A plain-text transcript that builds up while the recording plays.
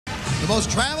most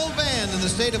traveled band in the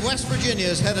state of West Virginia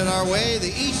is headed our way,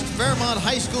 the East Fairmont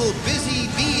High School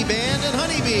Busy Bee Band and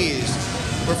Honeybees.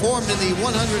 Performed in the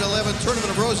 111th Tournament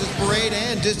of Roses Parade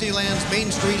and Disneyland's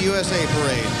Main Street USA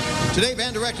Parade. Today,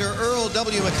 band director Earl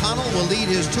W. McConnell will lead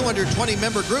his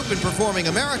 220-member group in performing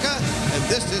America, and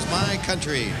This Is My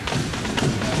Country.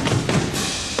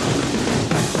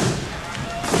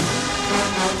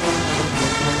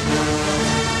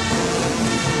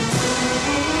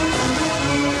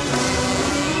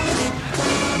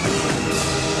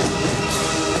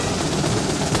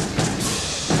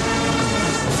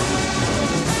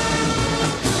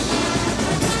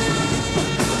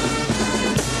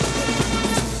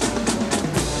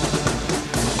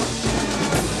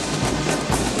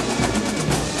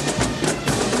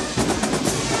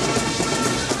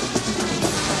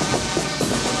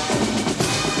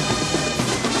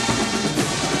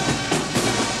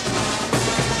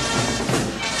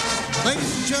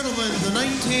 Ladies and gentlemen, the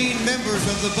 19 members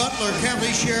of the Butler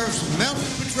County Sheriff's Mounted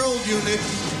Patrol Unit,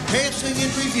 passing in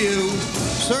review,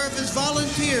 serve as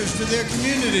volunteers to their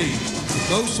community.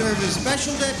 Most serve as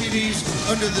special deputies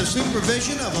under the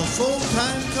supervision of a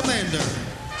full-time commander.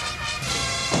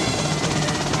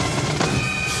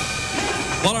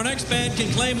 Well, our next band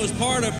can claim was part of